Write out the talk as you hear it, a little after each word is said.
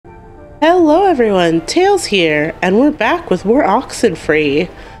Hello everyone, Tails here, and we're back with more Oxenfree.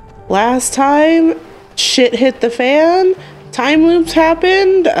 Last time, shit hit the fan, time loops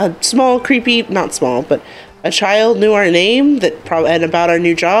happened, a small creepy, not small, but a child knew our name and about our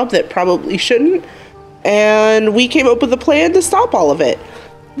new job that probably shouldn't, and we came up with a plan to stop all of it.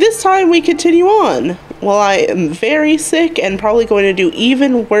 This time we continue on. Well, I am very sick and probably going to do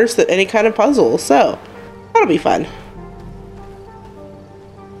even worse than any kind of puzzle, so that'll be fun.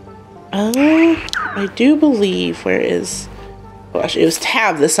 I do believe, where is, gosh, it was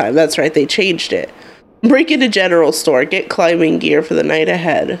tab this time, that's right, they changed it. Break into general store, get climbing gear for the night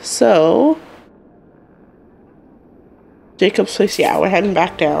ahead. So, Jacob's place, yeah, we're heading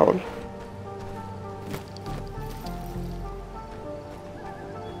back down.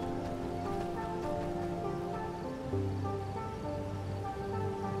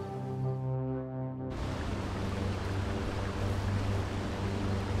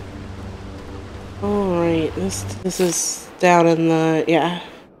 Alright, this is down in the, yeah.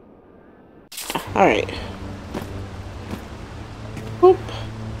 Alright. Whoop.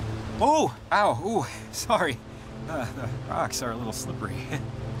 Oh! Ow! Ooh, sorry. The rocks are a little slippery.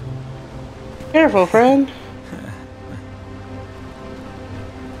 Careful, friend.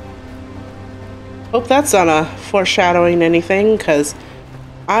 Hope that's not a foreshadowing anything, because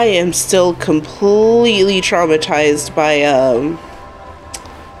I am still completely traumatized by,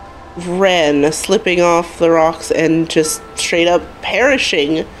 Ren slipping off the rocks and just straight up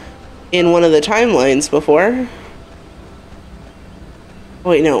perishing in one of the timelines before. Oh,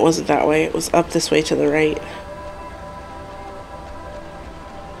 wait, no, it wasn't that way. It was up this way to the right.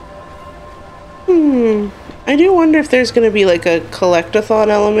 I do wonder if there's going to be like a collectathon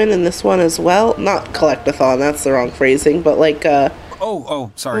element in this one as well. Not collectathon, that's the wrong phrasing, but like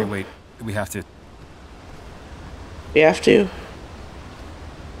Oh, sorry, wait. We have to... We have to?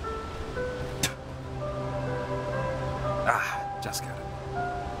 Just got it.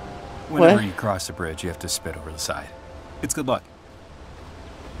 Whenever you cross the bridge, you have to spit over the side. It's good luck.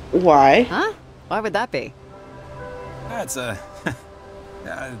 Why? Huh? Why would that be? That's they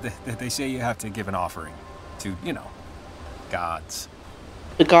say you have to give an offering to, you know, gods.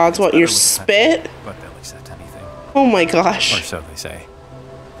 The gods want your spit? But they'll accept anything. Oh my gosh. Or so they say.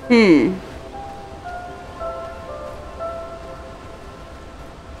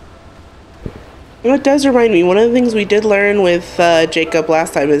 It does remind me, one of the things we did learn with Jacob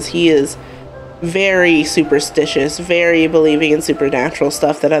last time is he is very superstitious, very believing in supernatural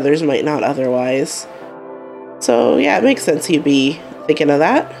stuff that others might not otherwise. So yeah, it makes sense he'd be thinking of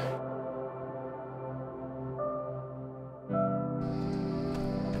that.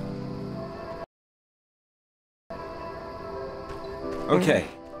 Okay,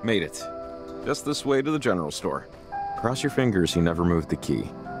 made it. Just this way to the general store. Cross your fingers he never moved the key.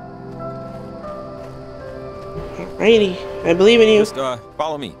 Alrighty, I believe in you. Just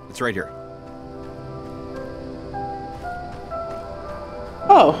follow me. It's right here.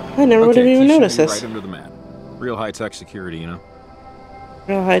 Oh, I never would have even noticed this. Right under the mat. Real high-tech security, you know?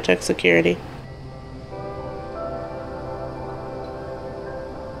 Real high-tech security.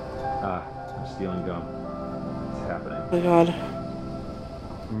 I'm stealing gum. It's happening. Oh my god.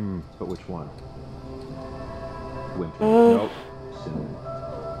 But which one? Winter. Nope. Cinnamon.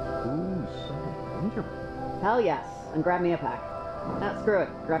 Ooh, some gingerbread. Hell yes, and grab me a pack. Screw it,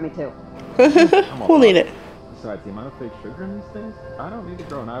 grab me two. We'll need it. Besides, the amount of fake sugar in these things, I don't need to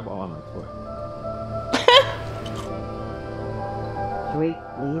grow an eyeball on my foot. Should we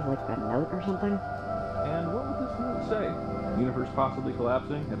leave, like, a note or something? And what would this note say? Universe possibly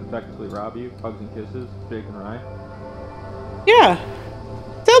collapsing, had to technically rob you, hugs and kisses, shake and rye. Yeah.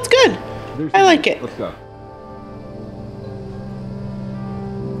 Sounds good. I like it. Let's go.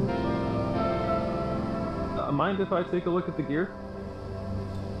 Mind if I take a look at the gear?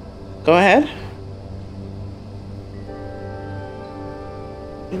 Go ahead.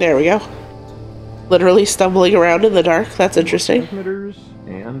 There we go. Literally stumbling around in the dark. That's interesting. Transmitters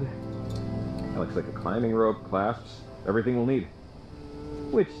and that looks like a climbing rope, clasps, everything we'll need.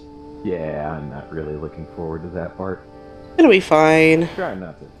 Which, yeah, I'm not really looking forward to that part. It'll be fine. Try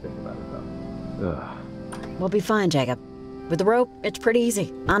not to think about it though. Ugh. We'll be fine, Jacob. With the rope, it's pretty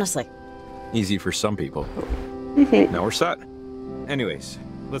easy, honestly. Easy for some people. Now we're set. Anyways,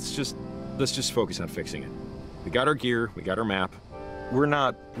 let's just focus on fixing it. We got our gear, we got our map. We're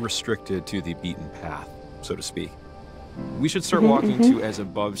not restricted to the beaten path, so to speak. We should start walking to as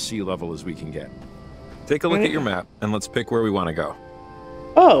above sea level as we can get. Take a look at your map, and let's pick where we want to go.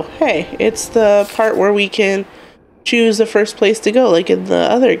 Oh, hey, it's the part where we can choose the first place to go, like in the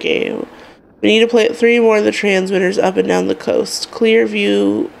other game. We need to plant 3 more of the transmitters up and down the coast. Clear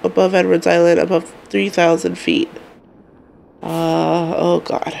view above Edwards Island, above 3,000 feet. Oh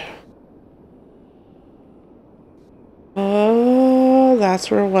god. Oh, that's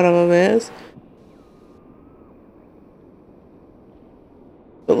where one of them is.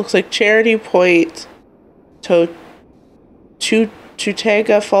 It looks like Charity Point,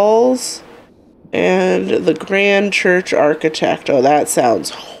 Chutega Falls, and the Grand Church Architect. Oh, that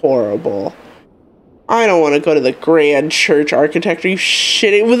sounds horrible. I don't want to go to the Grand Church Architect. Are you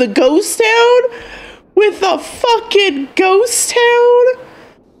shitting? With a ghost town? With a fucking ghost town?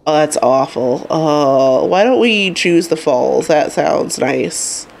 Oh, that's awful. Oh, why don't we choose the falls? That sounds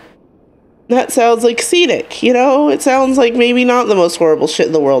nice. That sounds like scenic, you know? It sounds like maybe not the most horrible shit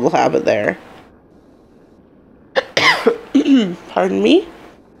in the world will happen there. Pardon me?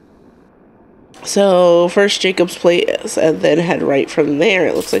 So, first Jacob's Place, and then head right from there.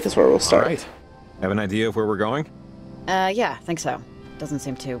 It looks like is where we'll start. All right. Have an idea of where we're going? Yeah, I think so. Doesn't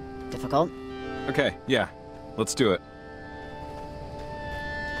seem too difficult. Okay, yeah. Let's do it.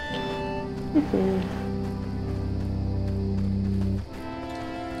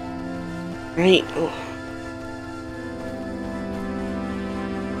 Right.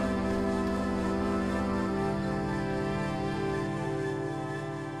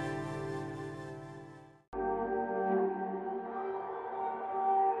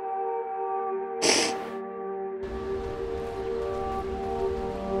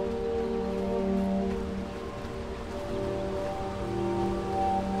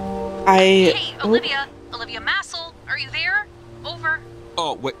 Hey, Olivia. Olivia Massel, are you there? Over.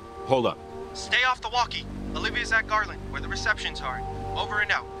 Oh, wait. Hold up. Stay off the walkie. Olivia's at Garland, where the receptions are. Over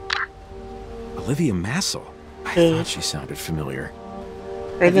and out. Olivia Massel? I thought she sounded familiar.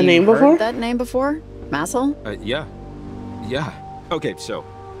 Heard the name before? Heard that name before? Massel? Yeah. Yeah. Okay, so,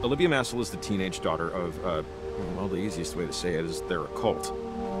 Olivia Massel is the teenage daughter of, well, the easiest way to say it is they're a cult.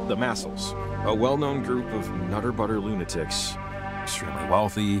 The Massels, a well-known group of nutter-butter lunatics. Extremely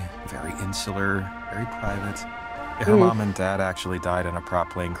wealthy, very insular, very private. Her mom and dad actually died in a prop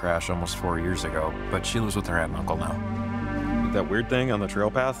plane crash almost 4 years ago, but she lives with her aunt and uncle now. That weird thing on the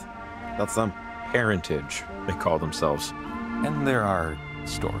trail path? That's them. Parentage, they call themselves. And there are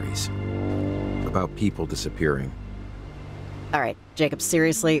stories about people disappearing. All right, Jacob,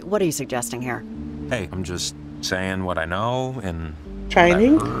 seriously, what are you suggesting here? Hey, I'm just saying what I know and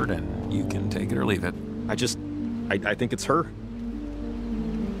Training? what I've heard, and you can take it or leave it. I think it's her.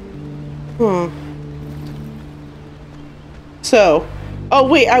 So, oh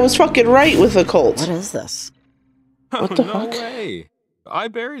wait, I was fucking right with the cult. What is this? What the No fuck? way. I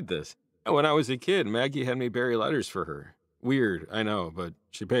buried this. When I was a kid, Maggie had me bury letters for her. Weird, I know, but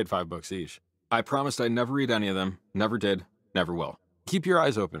she paid $5 each. I promised I'd never read any of them. Never did. Never will. Keep your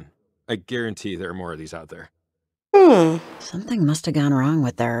eyes open. I guarantee there are more of these out there. Something must have gone wrong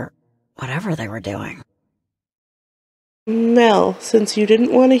with their... whatever they were doing. Mel, since you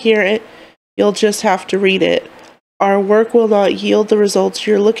didn't want to hear it, you'll just have to read it. Our work will not yield the results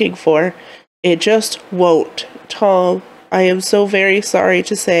you're looking for. It just won't. Tom, I am so very sorry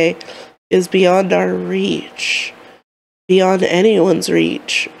to say, is beyond our reach. Beyond anyone's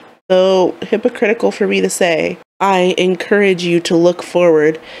reach. Though hypocritical for me to say, I encourage you to look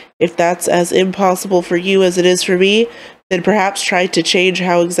forward. If that's as impossible for you as it is for me, then perhaps try to change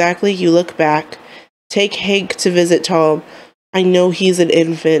how exactly you look back. Take Hank to visit Tom. I know he's an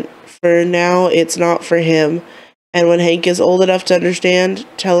infant. For now, it's not for him. And when Hank is old enough to understand,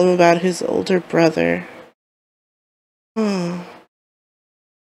 tell him about his older brother. Oh.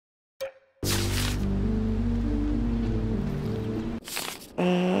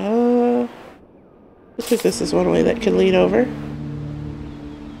 Looks like this is one way that could lead over.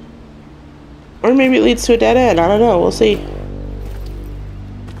 Or maybe it leads to a dead end. I don't know. We'll see.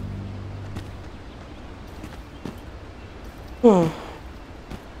 Huh.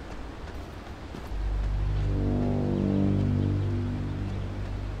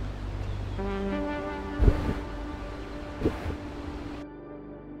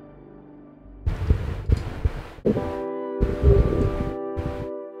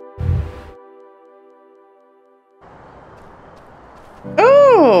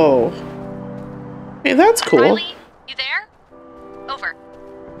 Oh! Hey, that's cool. Riley, you there? Over.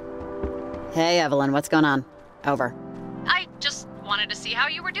 Hey, Evelyn, what's going on? Over. I just wanted to see how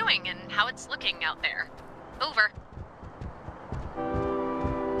you were doing and how it's looking out there. Over.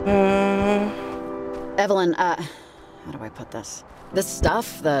 Evelyn, how do I put this? This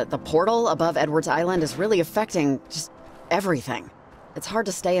stuff, the portal above Edwards Island is really affecting just everything. It's hard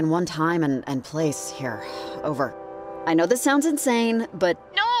to stay in one time and place here. Over. I know this sounds insane, but...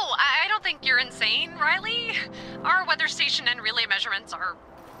 No, I don't think you're Our weather station and relay measurements are,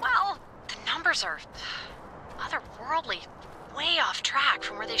 well, the numbers are otherworldly, way off track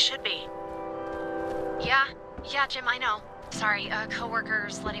from where they should be. Yeah, Jim, I know. Sorry, a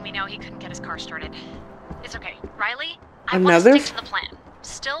coworker's letting me know he couldn't get his car started. It's okay. Riley, I want to stick to the plan.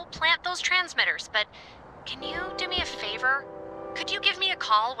 Still plant those transmitters, but can you do me a favor? Could you give me a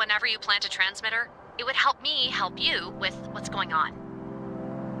call whenever you plant a transmitter? It would help me help you with what's going on.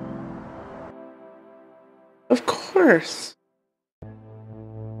 Of course.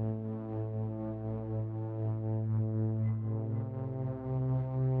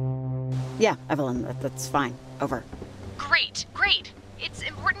 Yeah, Evelyn, that's fine. Over. Great, great. It's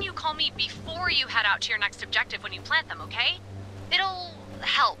important you call me before you head out to your next objective when you plant them, okay? It'll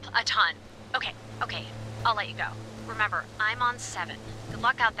help a ton. Okay, I'll let you go. Remember, I'm on 7. Good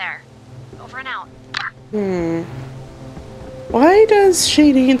luck out there. Over and out. Why does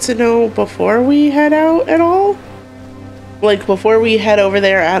she need to know before we head out at all? Like, before we head over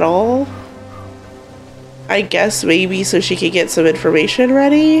there at all? I guess maybe so she could get some information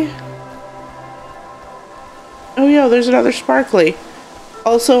ready? Oh yeah, there's another sparkly.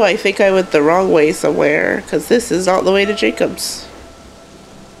 Also, I think I went the wrong way somewhere, because this is not the way to Jacob's.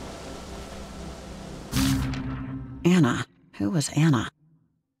 Anna. Who was Anna?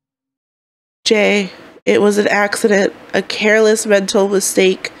 Jay, it was an accident, a careless mental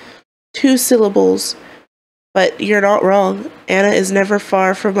mistake. 2 syllables. But you're not wrong. Anna is never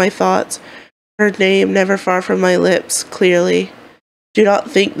far from my thoughts. Her name never far from my lips, clearly. Do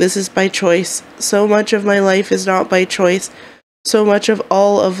not think this is by choice. So much of my life is not by choice. So much of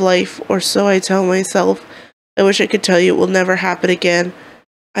all of life, or so I tell myself. I wish I could tell you it will never happen again.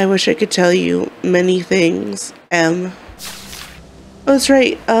 I wish I could tell you many things. M. Oh, that's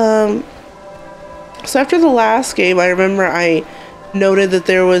right. So after the last game, I remember I noted that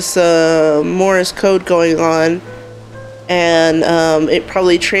there was Morse code going on, and it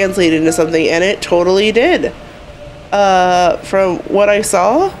probably translated into something, and it totally did. From what I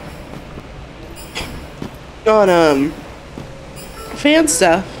saw on fan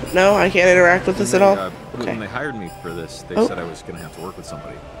stuff. No, I can't interact with this at all. Okay. When they hired me for this, they said I was going to have to work with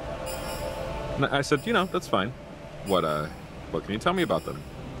somebody. And I said, you know, that's fine. What can you tell me about them?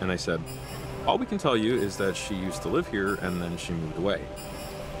 And they said, all we can tell you is that she used to live here and then she moved away.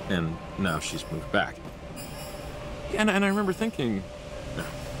 And now she's moved back. And I remember thinking,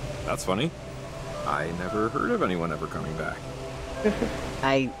 that's funny. I never heard of anyone ever coming back.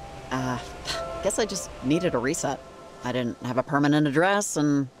 I guess I just needed a reset. I didn't have a permanent address,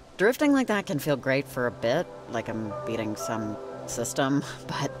 and drifting like that can feel great for a bit, like I'm beating some system,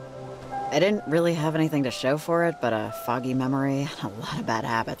 but I didn't really have anything to show for it but a foggy memory and a lot of bad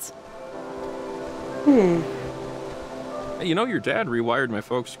habits. Hey, you know, your dad rewired my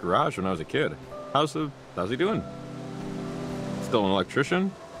folks' garage when I was a kid. How's he doing? Still an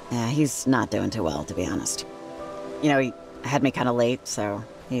electrician? Yeah, he's not doing too well, to be honest. You know, he had me kind of late, so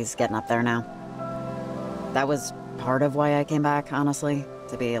he's getting up there now. That was part of why I came back, honestly,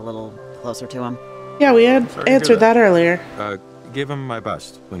 to be a little closer to him. Yeah, we had answered that earlier. Give him my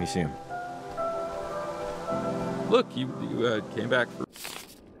best when you see him. Look, you came back for...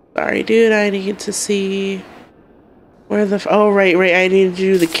 Sorry, dude, I need to see where the... Oh, right, I need to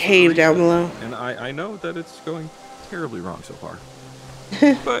do the cave down below. And I know that it's going terribly wrong so far.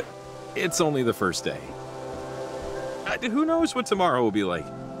 But it's only the first day. Who knows what tomorrow will be like?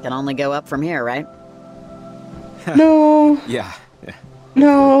 Can only go up from here, right? No. Yeah.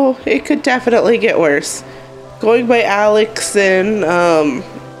 No, it could definitely get worse. Going by Alex and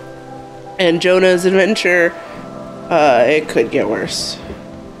Jonah's adventure, it could get worse.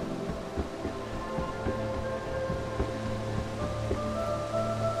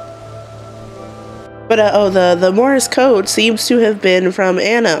 But the Morse code seems to have been from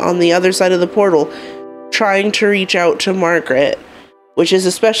Anna on the other side of the portal, trying to reach out to Margaret, which is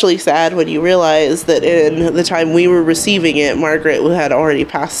especially sad when you realize that in the time we were receiving it, Margaret had already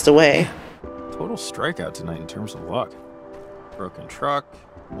passed away. Total strikeout tonight in terms of luck. Broken truck,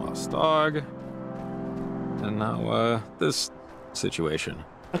 lost dog, and now this situation.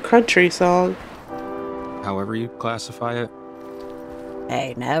 A country song. However you classify it.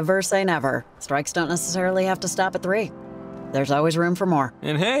 Hey, never say never. Strikes don't necessarily have to stop at 3. There's always room for more.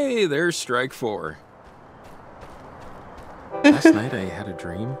 And hey, there's strike 4. Last night I had a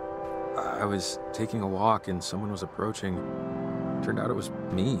dream. I was taking a walk and someone was approaching. Turned out it was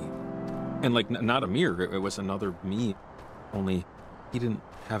me. And like, not a mirror, it was another me. Only he didn't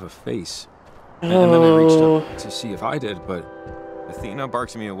have a face. And then I reached up to see if I did, but Athena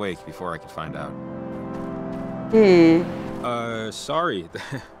barked me awake before I could find out. Hmm. Sorry.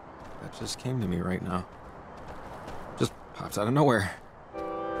 That just came to me right now. popped out of nowhere.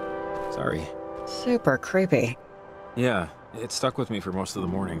 Sorry. Super creepy. Yeah, it stuck with me for most of the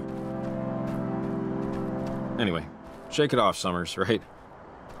morning. Anyway, shake it off, Summers, right?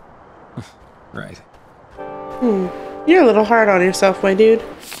 Right. You're a little hard on yourself, my dude.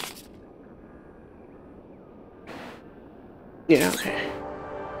 Yeah, okay.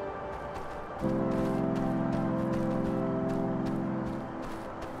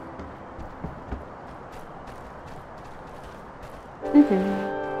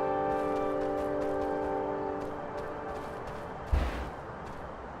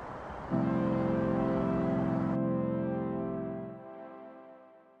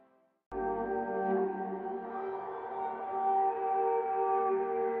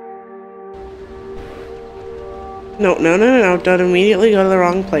 No, no, no, no, no. Don't immediately go to the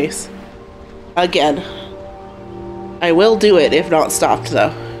wrong place. Again. I will do it if not stopped, though.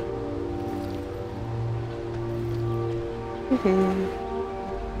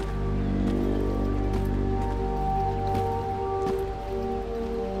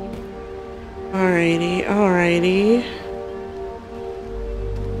 Alrighty, alrighty.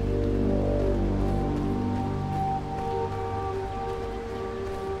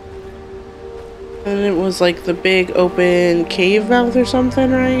 And it was like the big open cave mouth or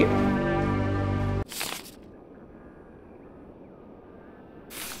something, right?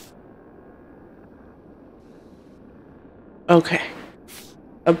 Okay.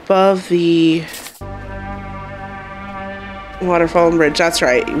 Above the waterfall and bridge, that's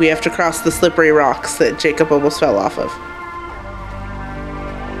right. We have to cross the slippery rocks that Jacob almost fell off of.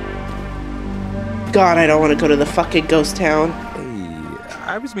 God, I don't want to go to the fucking ghost town. Hey,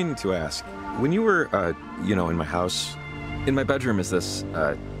 I was meaning to ask. When you were, you know, in my house, in my bedroom is this,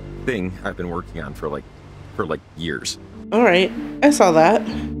 thing I've been working on for like years. Alright, I saw that.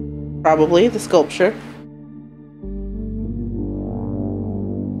 Probably the sculpture.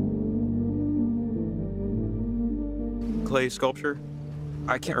 Clay sculpture?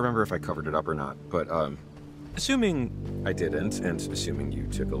 I can't remember if I covered it up or not, but, assuming I didn't, and assuming you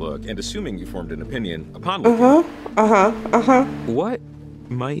took a look, and assuming you formed an opinion upon looking, what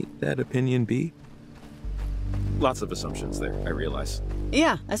might that opinion be? Lots of assumptions there, I realize.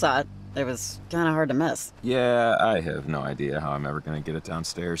 Yeah, I saw it. It was kind of hard to miss. Yeah, I have no idea how I'm ever going to get it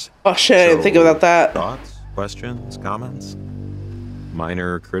downstairs. Oh shit, I didn't think about that. Thoughts, questions, comments?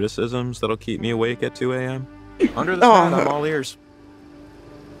 Minor criticisms that'll keep me awake at 2 a.m.? Under the sun, I'm all ears.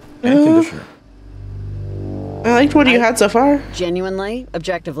 And conditioner. I liked what you had so far. Genuinely,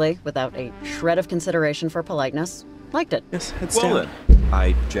 objectively, without a shred of consideration for politeness, liked it. Yes, heads Well down. then,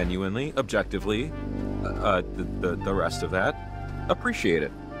 I genuinely, objectively, the rest of that, appreciate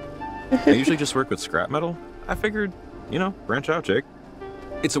it. I usually just work with scrap metal. I figured, you know, branch out, Jake.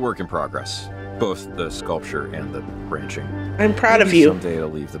 It's a work in progress, both the sculpture and the branching. I'm proud of Maybe you. Someday it'll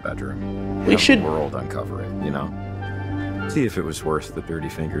leave the bedroom. We Have should- the world uncover it, you know? See if it was worth the dirty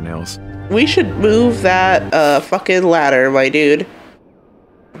fingernails. We should move that fucking ladder, my dude.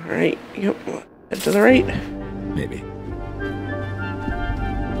 Alright, yep. Head to the right. Maybe.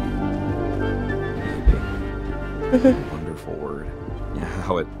 Wonderful word. Yeah,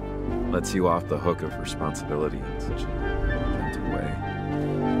 how it lets you off the hook of responsibility in such a gentle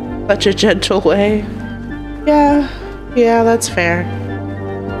way. Such a gentle way. Yeah, that's fair.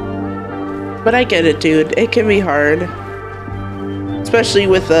 But I get it, dude. It can be hard. Especially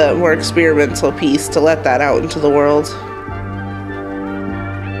with a more experimental piece to let that out into the world.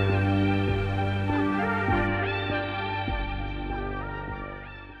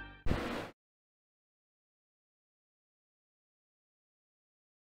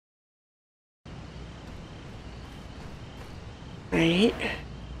 Right.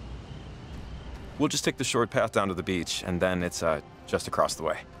 We'll just take the short path down to the beach, and then it's just across the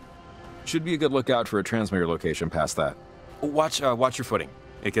way. Should be a good lookout for a transmitter location past that. Watch your footing.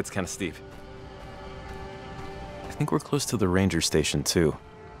 It gets kind of steep. I think we're close to the ranger station too.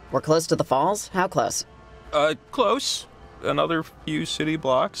 We're close to the falls? How close? Close. Another few city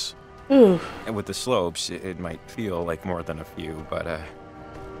blocks. Ooh. And with the slopes, it might feel like more than a few, but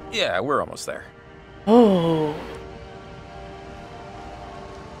yeah, we're almost there. Oh.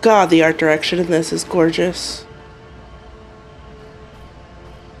 God, the art direction in this is gorgeous.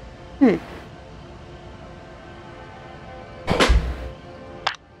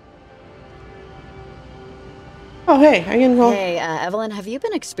 Oh, hey, I can go. Hey, Evelyn, have you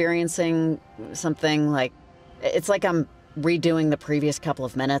been experiencing something like... It's like I'm redoing the previous couple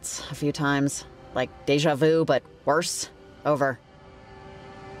of minutes a few times. Like deja vu, but worse. Over.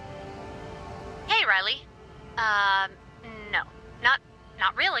 Hey, Riley. No.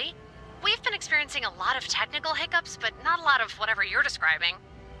 Not really. we've been experiencing a lot of technical hiccups, but not a lot of whatever you're describing.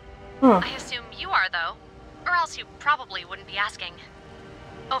 Huh. I assume you are, though. Or else you probably wouldn't be asking.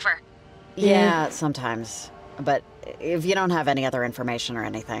 Over. Yeah, sometimes. But if you don't have any other information or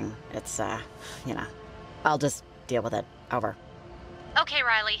anything, it's, you know, I'll just deal with it. Over. Okay,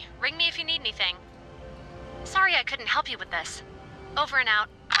 Riley. Ring me if you need anything. Sorry I couldn't help you with this. Over and out.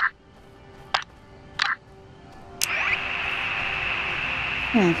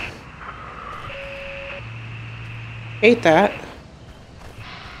 Hate that. Up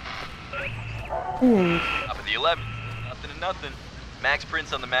at the 11th. Nothing to nothing. Max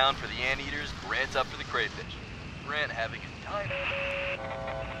Prince on the mound for the Anteaters, Grant's up for the Crayfish. Grant having a time.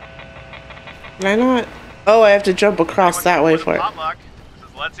 Can I not? Oh, I have to jump across that way for it. Potluck. This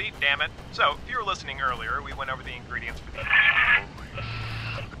is Let's Eat, damn it. So, if you were listening earlier, we went over the ingredients for the... Only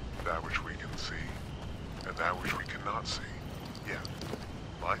that which we can see, and that which we cannot see. Yeah,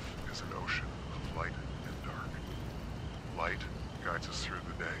 life is an ocean of light and dark. Light guides us through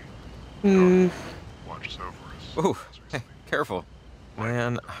the day. Dark watches over us. Ooh, as we hey, sleep. careful.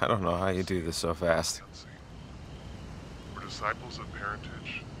 Man, I don't know how you do this so fast. Unseen. We're disciples of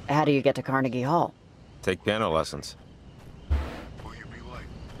parentage. How do you get to Carnegie Hall? Take piano lessons. Will you be light?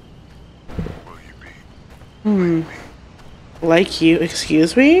 Will you be like me? Like you,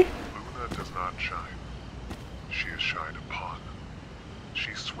 excuse me? Luna does not shine. She is shined upon.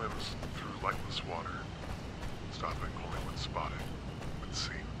 She swims through lightless water, stopping only when spotted, when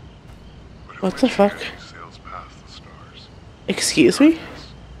seen. But What the fuck? She sails past the stars. Excuse me? In the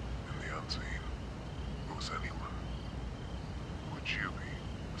unseen. Who is anyone? Would you be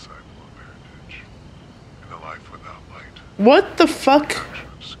disciple of parentage? In a life without light, What the fuck? action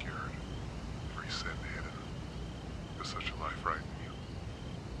obscured, every sin hidden. Does such a life frighten you?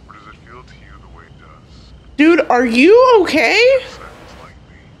 Or does it feel to you the way it does? Dude, are you okay? Disciples like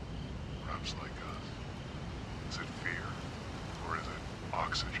me, perhaps like us. Is it fear? Or is it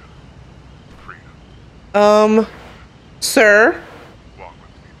oxygen? Freedom? Sir? Walk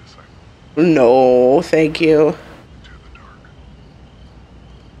with me, disciple, No, thank you. into the dark.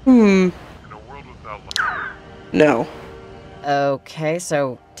 In a world without light, No. Okay,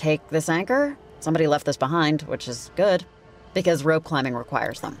 so take this anchor. Somebody left this behind, which is good, because rope climbing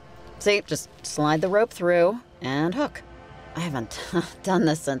requires them. See, just slide the rope through and hook. I haven't done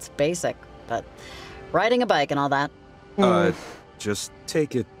this since basic, but riding a bike and all that. Just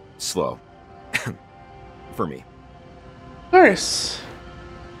take it slow. For me. Of course.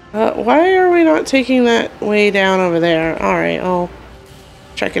 Why are we not taking that way down over there? Alright, I'll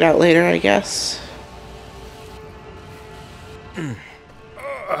check it out later, I guess.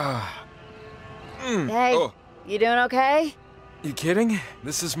 Hey, Oh. you doing okay? You kidding?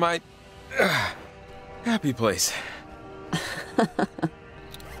 This is my happy place.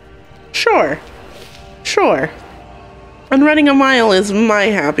 Sure. Sure. And running a mile is my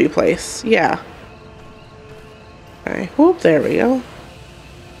happy place. Yeah. Okay. Whoop, there we go.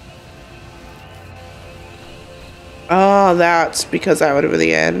 Oh, that's because that would have been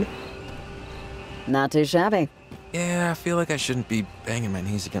the end. Not too shabby. Yeah, I feel like I shouldn't be banging my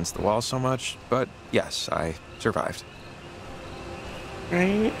knees against the wall so much, but yes, I survived.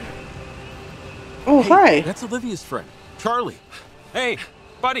 Right? Oh, hi. That's Olivia's friend, Charlie. Hey,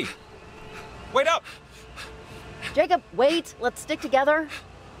 buddy. Wait up. Jacob, wait. Let's stick together.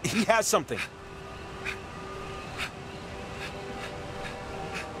 He has something.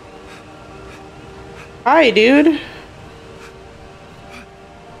 Hi, dude.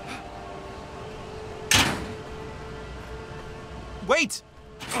 Wait!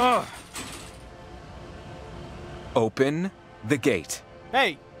 Ugh. Open the gate.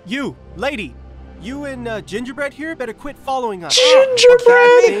 Hey, you, lady. You and Gingerbread here better quit following us. Gingerbread!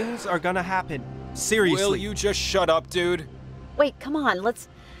 Bad things are gonna happen. Seriously. Will you just shut up, dude? Wait, come on. Let's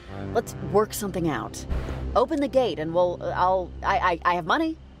work something out. Open the gate and I have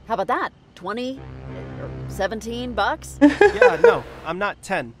money. How about that? 20 or 17 bucks? Yeah, no, I'm not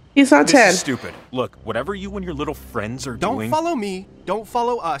 10. He's not This 10. is stupid. Look, whatever you and your little friends are Don't doing... follow me. Don't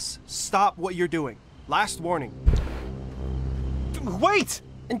follow us. Stop what you're doing. Last warning. Wait!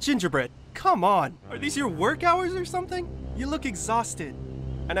 And Gingerbread, come on. Are these your work hours or something? You look exhausted.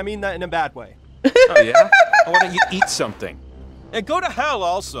 And I mean that in a bad way. Oh, yeah? Why don't you eat something? And go to hell,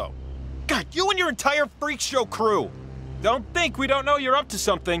 also. God, you and your entire freak show crew. Don't think we don't know you're up to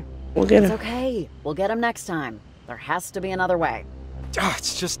something. We'll get It's him. okay. We'll get him next time. There has to be another way. Ah,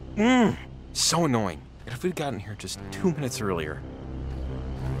 it's just, so annoying. And if we'd gotten here just 2 minutes earlier.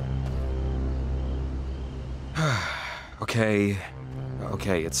 Okay,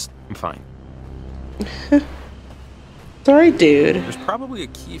 I'm fine. Sorry, dude. There's probably a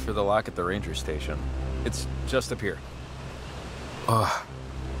key for the lock at the ranger station. It's just up here. Ugh.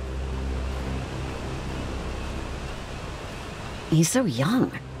 He's so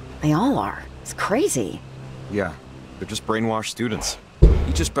young. They all are. It's crazy. Yeah, they're just brainwashed students.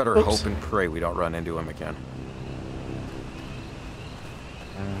 You just better Oops. hope and pray we don't run into him again.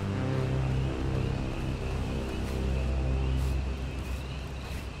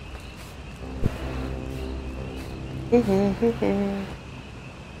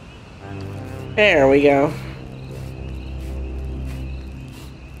 There we go.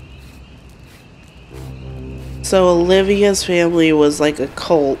 So Olivia's family was like a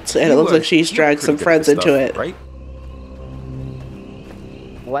cult, and it looks like she's dragged some friends into it. Right?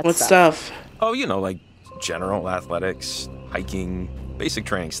 What stuff? Oh, you know, like general athletics, hiking, basic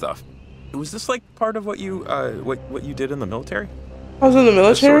training stuff. Was this like part of what you what you did in the military? I was in the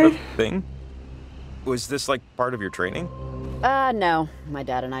This military? sort of thing? Was this like part of your training? No. My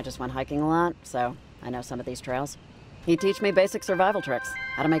dad and I just went hiking a lot, so I know some of these trails. He'd teach me basic survival tricks,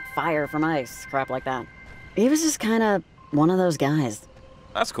 how to make fire from ice, crap like that. He was just kind of one of those guys.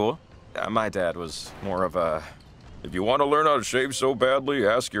 That's cool. My dad was more of a, if you want to learn how to shave so badly,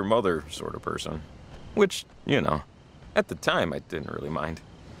 ask your mother sort of person. Which, you know, at the time I didn't really mind.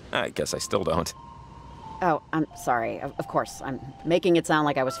 I guess I still don't. Oh, I'm sorry. Of course, I'm making it sound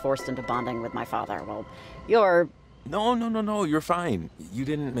like I was forced into bonding with my father. Well, you're... No, you're fine. You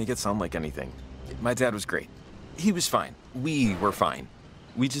didn't make it sound like anything. My dad was great. He was fine. We were fine.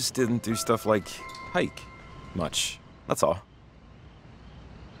 We just didn't do stuff like hike much. That's all.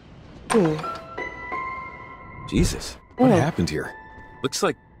 Jesus, what happened here? Looks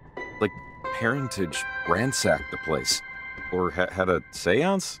like parentage ransacked the place. Or had a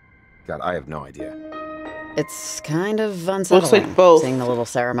seance? God, I have no idea. It's kind of unsettling. Looks like both. Seeing the little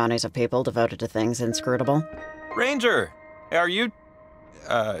ceremonies of people devoted to things inscrutable. Ranger, are you,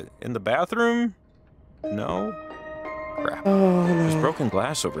 in the bathroom? No? Crap. Oh, There's no. broken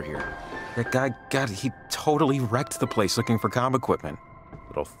glass over here. That guy, God, he totally wrecked the place looking for comm equipment.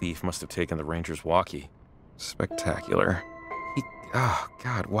 Little thief must have taken the Ranger's walkie. Spectacular. Oh,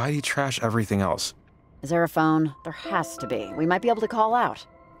 God, why did he trash everything else? Is there a phone? There has to be. We might be able to call out.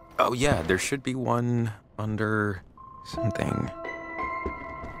 Oh, yeah, there should be one under something.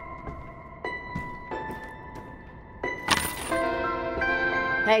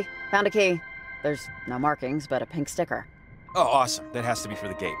 Hey, found a key. There's no markings, but a pink sticker. Oh, awesome. That has to be for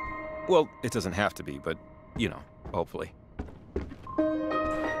the gate. Well, it doesn't have to be, but, you know, hopefully.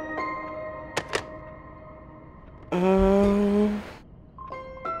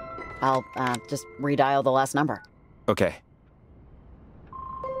 I'll, just redial the last number. Okay.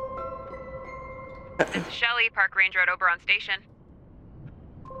 This is Shelly, Park Ranger at Oberon Station.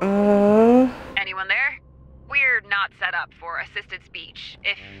 Anyone there? We're not set up for assisted speech.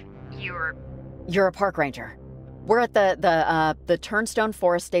 If you're... You're a park ranger. We're at the Turnstone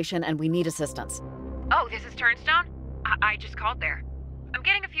Forest Station, and we need assistance. Oh, this is Turnstone? I just called there. I'm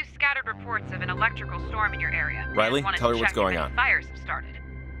getting a few scattered reports of an electrical storm in your area. Riley, Wanted tell her to what's check going if on. any fires have started.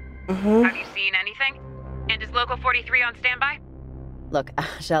 Have you seen anything? And is Local 43 on standby? Look,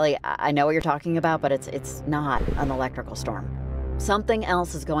 Shelly, I know what you're talking about, but it's not an electrical storm. Something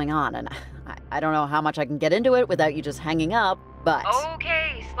else is going on, and I don't know how much I can get into it without you just hanging up, but...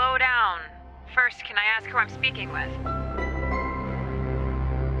 Okay, slow down. First, can I ask who I'm speaking with?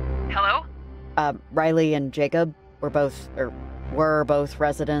 Hello? Riley and Jacob were both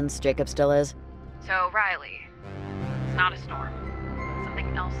residents. Jacob still is. So, Riley, it's not a storm.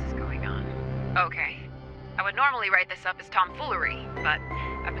 Something else is going on. Okay. I would normally write this up as tomfoolery, but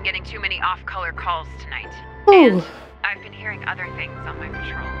I've been getting too many off-color calls tonight. Ooh. And I've been hearing other things on my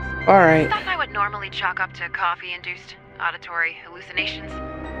patrols. Alright. Stuff I would normally chalk up to coffee-induced auditory hallucinations.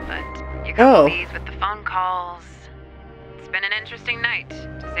 But you couple these with the phone calls. It's been an interesting night,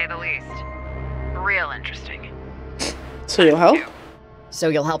 to say the least. Real interesting. So you'll help? So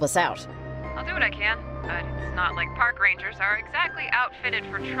you'll help us out. I'll do what I can, but it's not like park rangers are exactly outfitted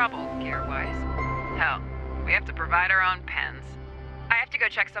for trouble, gear-wise. Hell, we have to provide our own pens. I have to go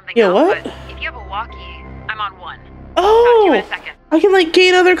check something Yeah, out, what? but if you have a walkie, I'm on one. Talk to you in Oh! a second. I can, like,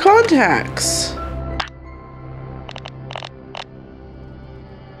 gain other contacts.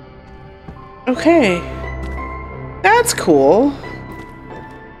 Okay. That's cool.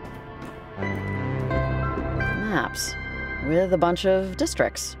 Maps. With a bunch of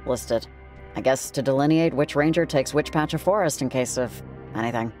districts listed. I guess to delineate which ranger takes which patch of forest in case of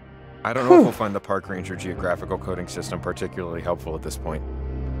anything. I don't know if we'll find the Park Ranger geographical coding system particularly helpful at this point.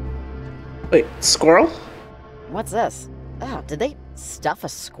 Wait, squirrel? What's this? Oh, did they stuff a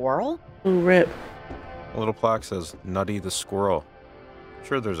squirrel? Ooh, rip. A little plaque says Nutty the Squirrel.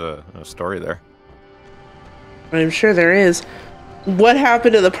 Sure there's a story there. I'm sure there is. What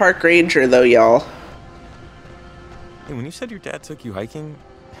happened to the park ranger, though, y'all? Hey, when you said your dad took you hiking...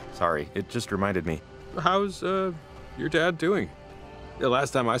 Sorry, it just reminded me. How's, your dad doing? The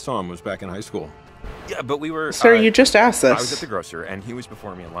last time I saw him was back in high school. Yeah, but we were... Sir, you just asked this. I was at the grocer, and he was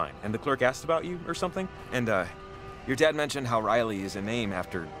before me in line. And the clerk asked about you or something. And, your dad mentioned how Riley is a name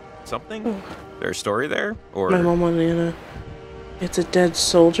after something? Oh. There's a story there? Or... My mom wanted to know. It's a dead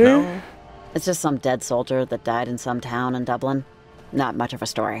soldier? No. It's just some dead soldier that died in some town in Dublin. Not much of a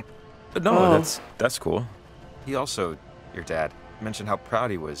story. But no, that's cool. He also, your dad, mentioned how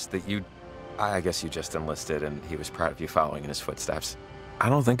proud he was that you... I guess you just enlisted and he was proud of you following in his footsteps. I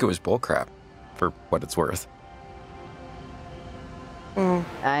don't think it was bullcrap, for what it's worth.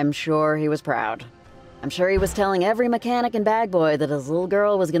 I'm sure he was proud. I'm sure he was telling every mechanic and bag boy that his little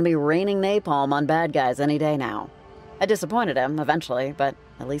girl was gonna be raining napalm on bad guys any day now. I disappointed him eventually, but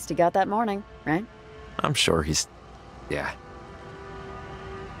at least he got that morning, right? I'm sure he's... yeah.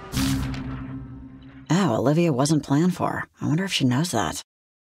 Oh, Olivia wasn't planned for. I wonder if she knows that.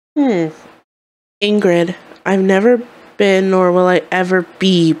 Ingrid, I've never been nor will I ever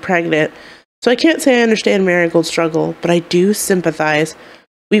be pregnant, so I can't say I understand Marigold's struggle, but I do sympathize.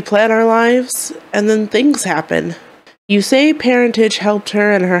 We plan our lives, and then things happen. You say parentage helped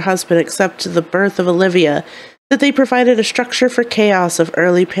her and her husband accept the birth of Olivia, that they provided a structure for chaos of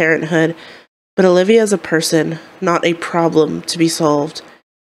early parenthood, but Olivia is a person, not a problem to be solved.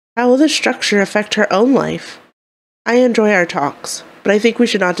 How will this structure affect her own life? I enjoy our talks, but I think we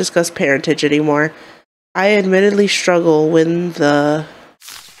should not discuss parentage anymore. I admittedly struggle when the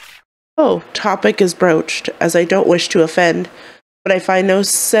topic is broached, as I don't wish to offend, but I find no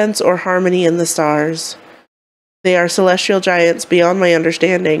sense or harmony in the stars. They are celestial giants beyond my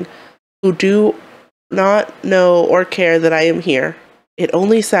understanding, who do not know or care that I am here. It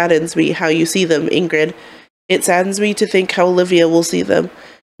only saddens me how you see them, Ingrid. It saddens me to think how Olivia will see them,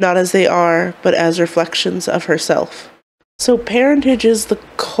 not as they are, but as reflections of herself. So parentage is the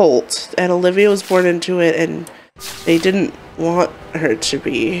cult, and Olivia was born into it, and they didn't want her to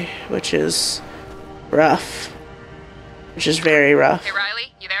be, which is rough. Which is very rough. Hey,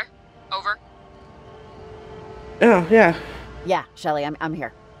 Riley, you there? Over. Oh, yeah. Yeah, Shelly, I'm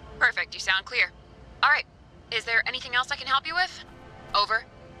here. Perfect, you sound clear. All right, is there anything else I can help you with? Over.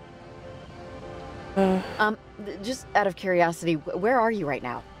 Just out of curiosity, where are you right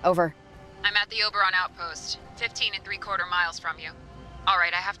now? Over. I'm at the Oberon outpost, 15 3/4 miles from you. All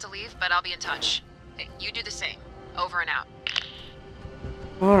right, I have to leave, but I'll be in touch. Hey, you do the same. Over and out.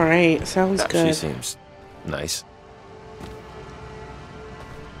 All right, sounds good. She seems nice.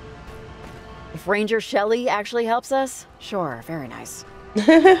 If Ranger Shelly actually helps us, sure, very nice.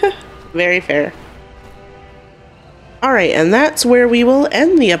 Very fair. All right, and that's where we will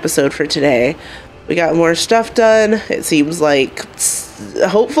end the episode for today. We got more stuff done. It seems like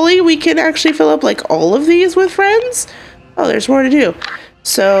hopefully we can actually fill up like all of these with friends. Oh, there's more to do.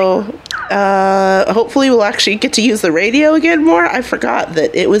 So hopefully we'll actually get to use the radio again more. I forgot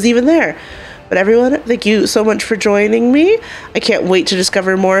that it was even there. But everyone, thank you so much for joining me. I can't wait to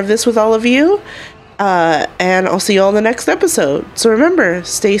discover more of this with all of you. And I'll see you all in the next episode. So remember,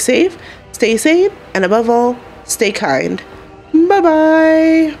 stay safe, stay sane, and above all, stay kind.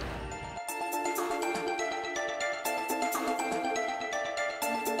 Bye-bye.